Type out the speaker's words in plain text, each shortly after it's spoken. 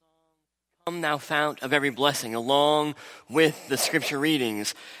Come thou fount of every blessing, along with the scripture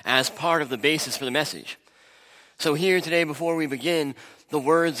readings as part of the basis for the message. So here today, before we begin, the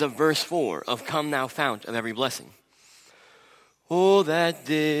words of verse 4 of Come thou fount of every blessing. Oh, that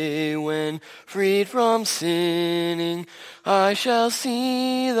day when, freed from sinning, I shall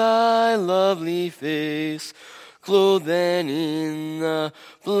see thy lovely face, clothed then in the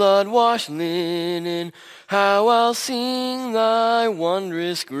blood-washed linen, how I'll sing thy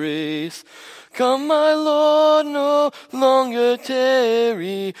wondrous grace. Come, my Lord, no longer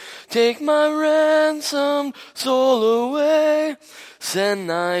tarry, take my ransomed soul away. Send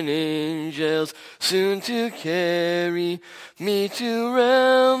thine angels soon to carry me to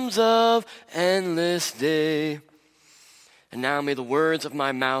realms of endless day. And now may the words of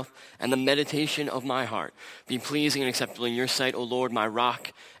my mouth and the meditation of my heart be pleasing and acceptable in your sight, O Lord, my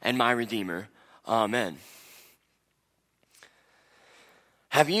rock and my redeemer. Amen.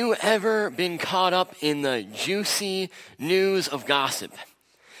 Have you ever been caught up in the juicy news of gossip,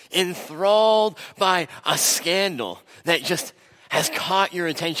 enthralled by a scandal that just has caught your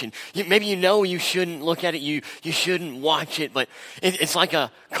attention? Maybe you know you shouldn't look at it, you shouldn't watch it, but it's like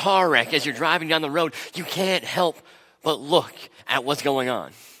a car wreck as you're driving down the road. You can't help but look at what's going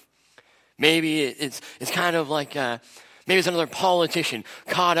on. Maybe it's kind of like, maybe it's another politician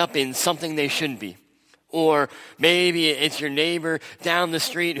caught up in something they shouldn't be. Or maybe it's your neighbor down the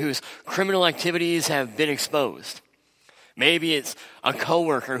street whose criminal activities have been exposed. Maybe it's a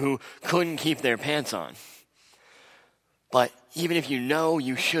coworker who couldn't keep their pants on. But even if you know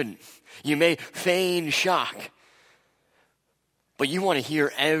you shouldn't, you may feign shock, but you want to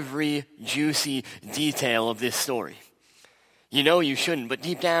hear every juicy detail of this story. You know you shouldn't, but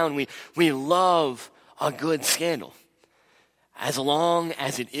deep down we love a good scandal, as long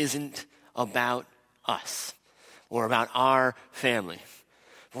as it isn't about us or about our family.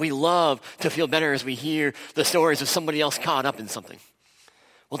 We love to feel better as we hear the stories of somebody else caught up in something.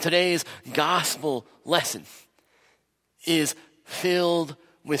 Well, today's gospel lesson is filled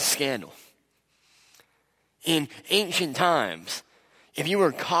with scandal. In ancient times, if you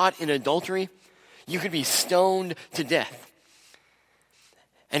were caught in adultery, you could be stoned to death.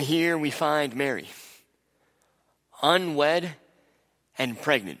 And here we find Mary, unwed and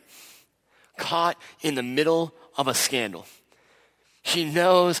pregnant, caught in the middle of a scandal. She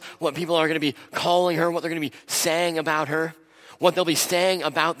knows what people are going to be calling her, what they're going to be saying about her, what they'll be saying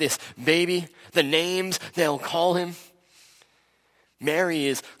about this baby, the names they'll call him. Mary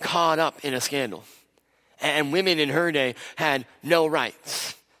is caught up in a scandal. And women in her day had no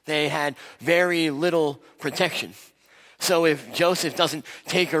rights. They had very little protection. So if Joseph doesn't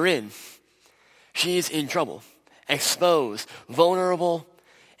take her in, she's in trouble, exposed, vulnerable,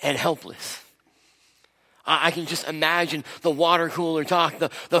 and helpless. I can just imagine the water cooler talk, the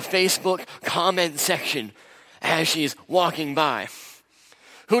Facebook comment section as she's walking by.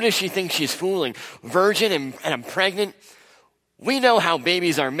 Who does she think she's fooling? Virgin and I'm pregnant? We know how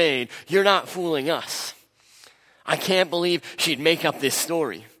babies are made. You're not fooling us. I can't believe she'd make up this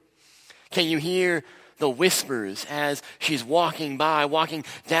story. Can you hear the whispers as she's walking by, walking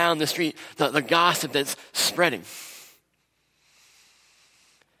down the street, the gossip that's spreading?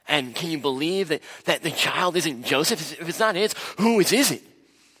 And can you believe that the child isn't Joseph? If it's not his, whose is it?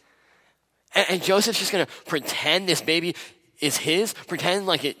 And Joseph's just going to pretend this baby is his, pretend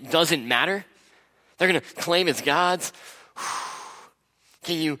like it doesn't matter? They're going to claim it's God's?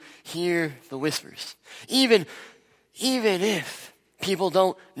 Can you hear the whispers? Even if people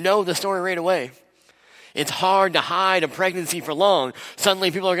don't know the story right away, it's hard to hide a pregnancy for long.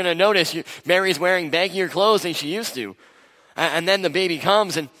 Suddenly people are going to notice Mary's wearing baggier clothes than she used to. And then the baby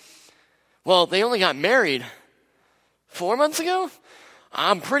comes and, well, they only got married 4 months ago?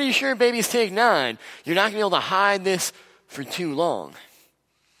 I'm pretty sure babies take 9. You're not going to be able to hide this for too long.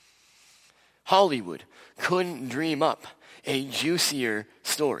 Hollywood couldn't dream up a juicier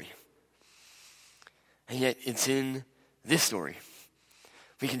story. And yet it's in this story.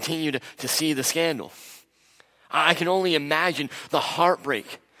 We continue to see the scandal. I can only imagine the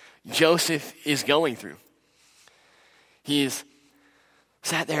heartbreak Joseph is going through. He's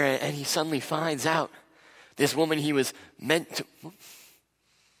sat there and he suddenly finds out this woman he was meant to...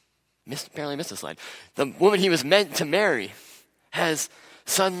 Apparently missed a slide. The woman he was meant to marry has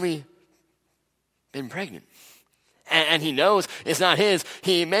suddenly been pregnant. And he knows it's not his.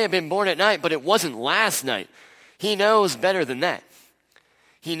 He may have been born at night, but it wasn't last night. He knows better than that.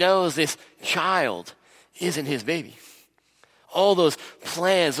 He knows this child isn't his baby. All those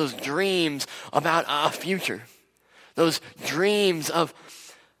plans, those dreams about a future, those dreams of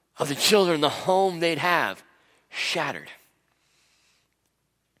the children, the home they'd have, shattered.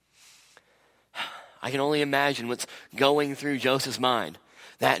 I can only imagine what's going through Joseph's mind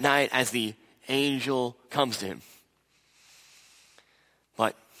that night as the angel comes to him.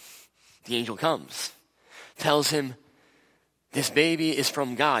 But the angel comes, tells him, this baby is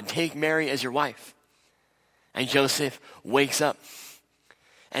from God. Take Mary as your wife. And Joseph wakes up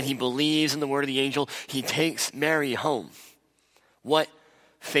and he believes in the word of the angel. He takes Mary home. What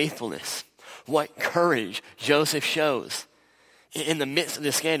faithfulness, what courage Joseph shows in the midst of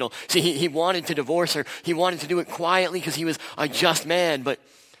this scandal. See, he wanted to divorce her. He wanted to do it quietly because he was a just man. But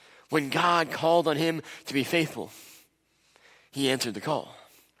when God called on him to be faithful, he answered the call.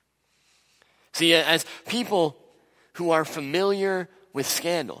 See, as people who are familiar with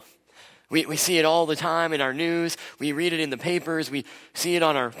scandal, we see it all the time in our news. We read it in the papers. We see it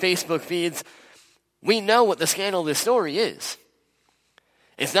on our Facebook feeds. We know what the scandal of this story is.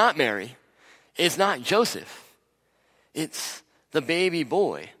 It's not Mary. It's not Joseph. It's the baby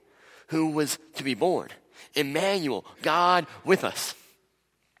boy who was to be born. Emmanuel, God with us.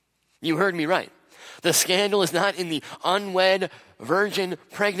 You heard me right. The scandal is not in the unwed, virgin,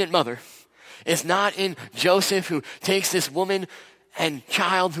 pregnant mother. It's not in Joseph who takes this woman and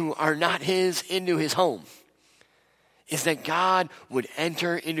child who are not his into his home. It's that God would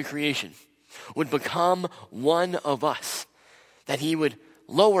enter into creation, would become one of us, that he would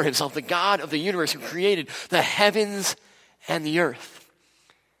lower himself, the God of the universe who created the heavens and the earth,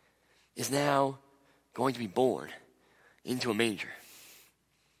 is now going to be born into a manger.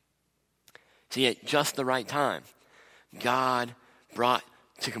 See, at just the right time, God brought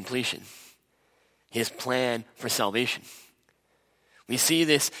to completion his plan for salvation. We see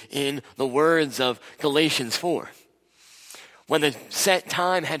this in the words of Galatians 4. When the set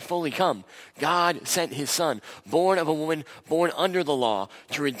time had fully come, God sent his son, born of a woman, born under the law,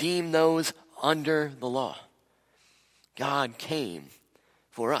 to redeem those under the law. God came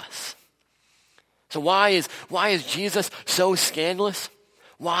for us. So why is Jesus so scandalous?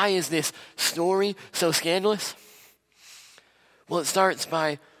 Why is this story so scandalous? Well, it starts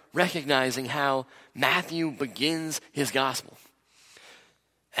by recognizing how Matthew begins his gospel.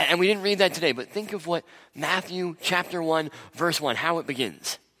 And we didn't read that today, but think of what Matthew chapter 1, verse 1, how it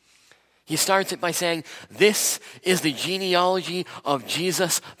begins. He starts it by saying, this is the genealogy of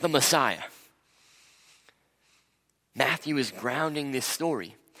Jesus the Messiah. Matthew is grounding this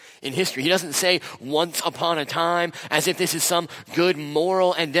story in history. He doesn't say once upon a time as if this is some good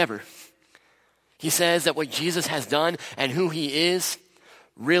moral endeavor. He says that what Jesus has done and who he is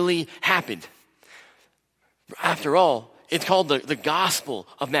really happened. After all, it's called the Gospel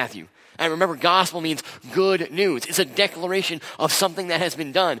of Matthew. And remember, gospel means good news. It's a declaration of something that has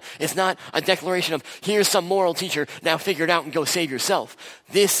been done. It's not a declaration of, here's some moral teacher, now figure it out and go save yourself.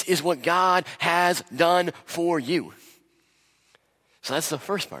 This is what God has done for you. So that's the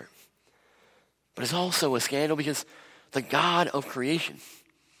first part. But it's also a scandal because the God of creation,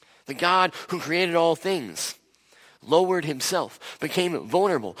 the God who created all things, lowered himself, became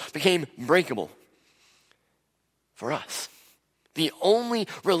vulnerable, became breakable for us. The only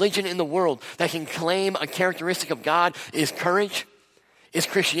religion in the world that can claim a characteristic of God is courage, is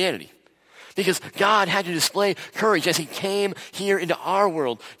Christianity. Because God had to display courage as he came here into our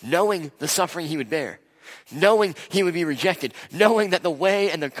world, knowing the suffering he would bear, knowing he would be rejected, knowing that the way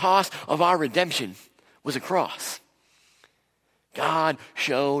and the cost of our redemption was a cross. God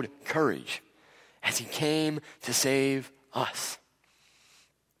showed courage as he came to save us.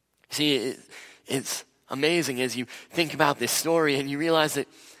 See, it's amazing as you think about this story and you realize that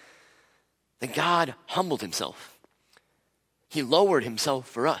God humbled himself. He lowered himself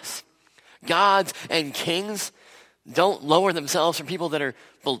for us. Gods and kings don't lower themselves for people that are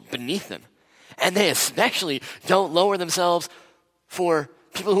beneath them. And they especially don't lower themselves for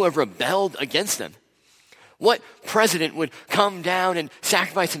people who have rebelled against them. What president would come down and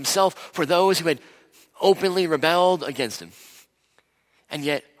sacrifice himself for those who had openly rebelled against him? And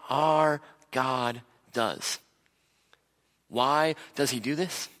yet our God does. Why does he do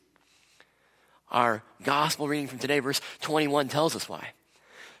this? Our gospel reading from today, verse 21, tells us why.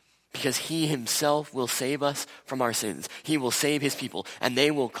 Because he himself will save us from our sins. He will save his people, and they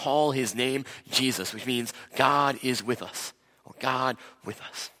will call his name Jesus, which means God is with us, or God with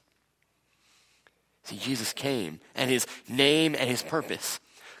us. See, Jesus came, and his name and his purpose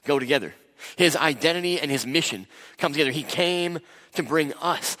go together. His identity and his mission come together. He came to bring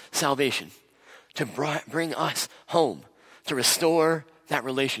us salvation, to bring us home, to restore that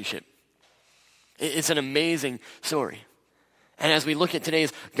relationship. It's an amazing story. And as we look at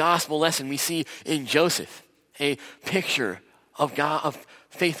today's gospel lesson, we see in Joseph a picture of God, of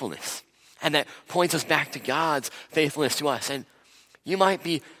faithfulness. And that points us back to God's faithfulness to us. And you might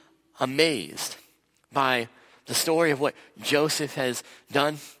be amazed by the story of what Joseph has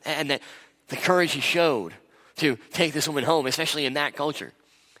done and that the courage he showed to take this woman home, especially in that culture.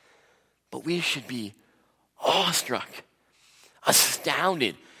 But we should be awestruck,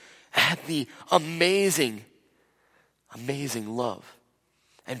 astounded at the amazing love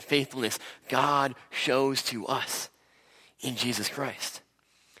and faithfulness God shows to us in Jesus Christ.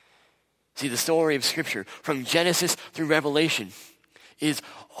 See, the story of Scripture, from Genesis through Revelation, is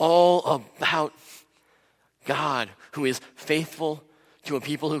all about God who is faithful to a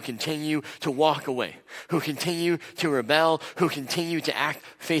people who continue to walk away, who continue to rebel, who continue to act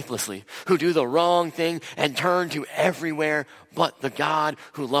faithlessly, who do the wrong thing and turn to everywhere but the God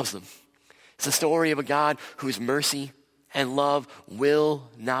who loves them. It's the story of a God whose mercy and love will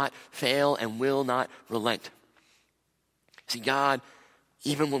not fail and will not relent. See, God,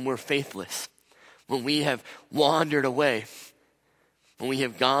 even when we're faithless, when we have wandered away, when we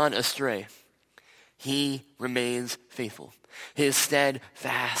have gone astray, he remains faithful. His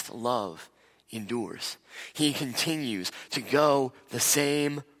steadfast love endures. He continues to go the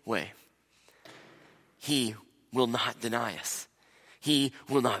same way. He will not deny us. He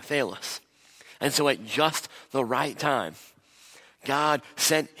will not fail us. And so at just the right time, God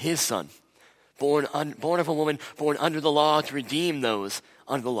sent his son, born of a woman, born under the law, to redeem those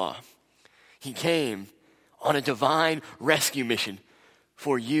under the law. He came on a divine rescue mission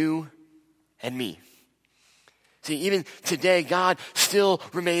for you and me. See, even today, God still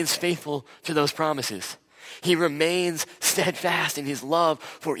remains faithful to those promises. He remains steadfast in his love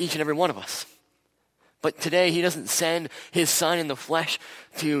for each and every one of us. But today, he doesn't send his son in the flesh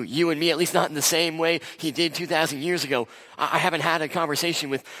to you and me, at least not in the same way he did 2,000 years ago. I haven't had a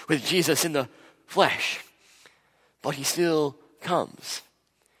conversation with Jesus in the flesh, but he still comes.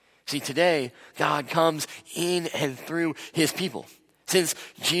 See, today, God comes in and through his people. Since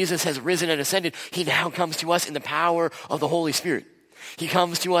Jesus has risen and ascended, he now comes to us in the power of the Holy Spirit. He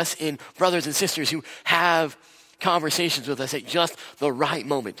comes to us in brothers and sisters who have conversations with us at just the right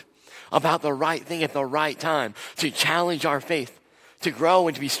moment, about the right thing at the right time, to challenge our faith, to grow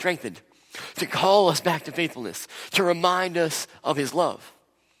and to be strengthened, to call us back to faithfulness, to remind us of his love.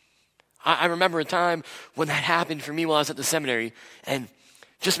 I remember a time when that happened for me while I was at the seminary, and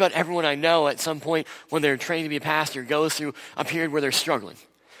just about everyone I know at some point when they're training to be a pastor goes through a period where they're struggling.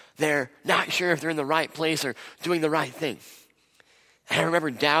 They're not sure if they're in the right place or doing the right thing. And I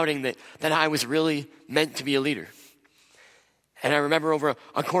remember doubting that I was really meant to be a leader. And I remember over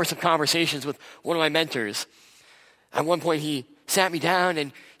a course of conversations with one of my mentors, at one point he sat me down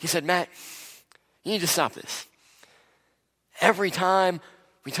and he said, "Matt, you need to stop this. Every time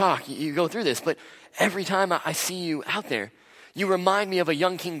we talk, you go through this, but every time I see you out there, you remind me of a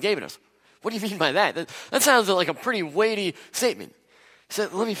young King David." I was, "What do you mean by that? That sounds like a pretty weighty statement." He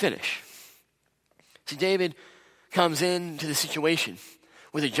said, "Let me finish." See, David comes into the situation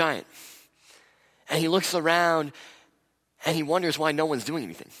with a giant, and he looks around and he wonders why no one's doing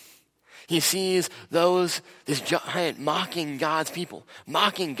anything. He sees this giant mocking God's people,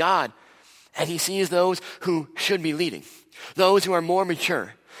 mocking God, and he sees those who should be leading, those who are more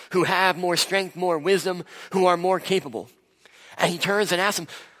mature, who have more strength, more wisdom, who are more capable. And he turns and asks them,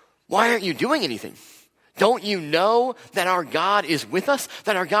 "Why aren't you doing anything? Don't you know that our God is with us,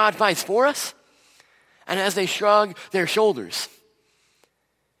 that our God fights for us?" And as they shrug their shoulders,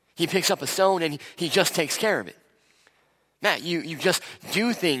 he picks up a stone and he just takes care of it. "Matt, you just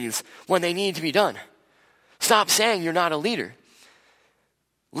do things when they need to be done. Stop saying you're not a leader.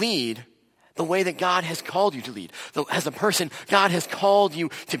 Lead the way that God has called you to lead, as a person God has called you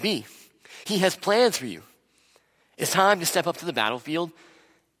to be. He has plans for you. It's time to step up to the battlefield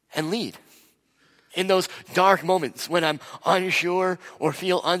and lead. In those dark moments when I'm unsure or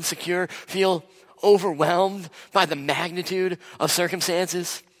feel insecure, feel overwhelmed by the magnitude of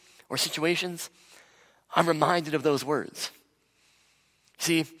circumstances or situations, I'm reminded of those words.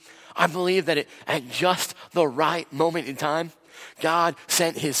 See, I believe that at just the right moment in time, God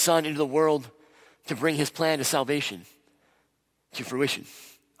sent his son into the world to bring his plan to salvation to fruition.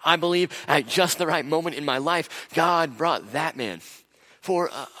 I believe at just the right moment in my life, God brought that man for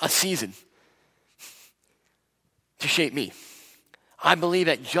a season to shape me. I believe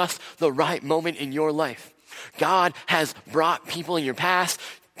at just the right moment in your life, God has brought people in your past,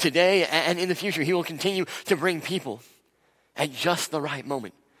 today, and in the future. He will continue to bring people at just the right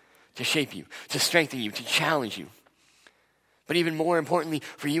moment to shape you, to strengthen you, to challenge you. But even more importantly,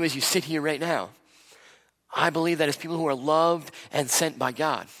 for you as you sit here right now, I believe that as people who are loved and sent by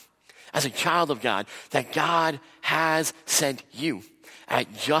God, as a child of God, that God has sent you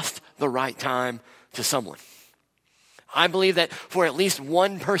at just the right time to someone. I believe that for at least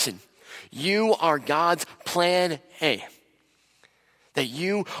one person, You are God's plan A. That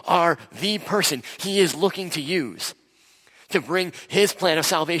you are the person he is looking to use to bring his plan of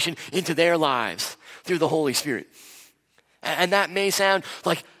salvation into their lives through the Holy Spirit. And that may sound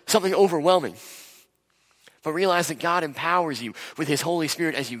like something overwhelming, but realize that God empowers you with his Holy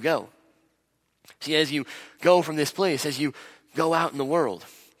Spirit as you go. See, as you go from this place, as you go out in the world,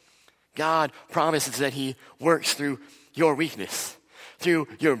 God promises that he works through your weakness, through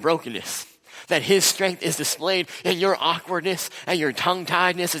your brokenness, that his strength is displayed in your awkwardness and your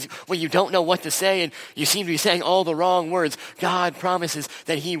tongue-tiedness when you don't know what to say and you seem to be saying all the wrong words. God promises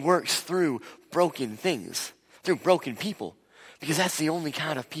that he works through broken things, through broken people, because that's the only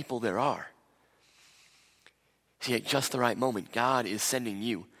kind of people there are. See, at just the right moment, God is sending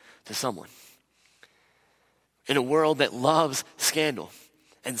you to someone. In a world that loves scandal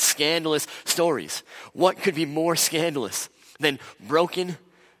and scandalous stories, what could be more scandalous than broken,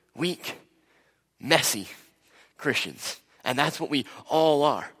 weak, messy Christians? And that's what we all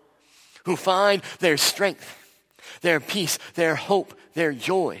are, who find their strength, their peace, their hope, their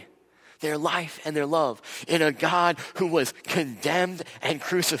joy, their life, and their love in a God who was condemned and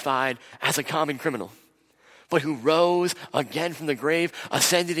crucified as a common criminal, but who rose again from the grave,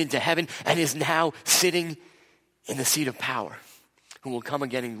 ascended into heaven, and is now sitting in the seat of power, who will come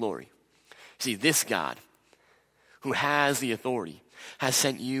again in glory. See, this God, who has the authority, has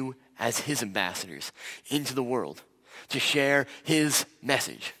sent you as his ambassadors into the world to share his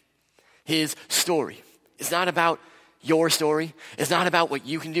message, his story. It's not about your story. It's not about what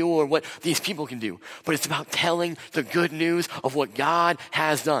you can do or what these people can do, but it's about telling the good news of what God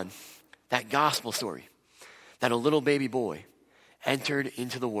has done. That gospel story, that a little baby boy entered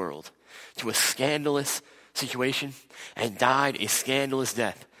into the world to a scandalous situation and died a scandalous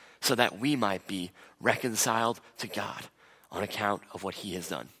death so that we might be reconciled to God on account of what he has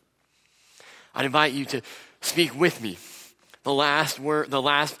done. I'd invite you to speak with me the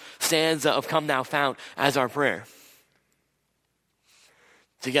last stanza of Come Thou Fount as our prayer.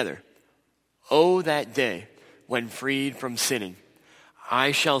 Together. Oh, that day when freed from sinning,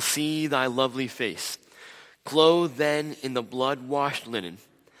 I shall see thy lovely face, clothed then in the blood-washed linen.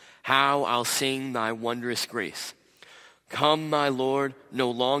 How I'll sing thy wondrous grace. Come, my Lord, no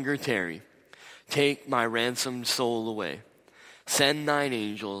longer tarry. Take my ransomed soul away. Send thine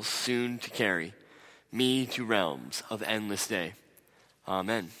angels soon to carry me to realms of endless day.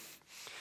 Amen.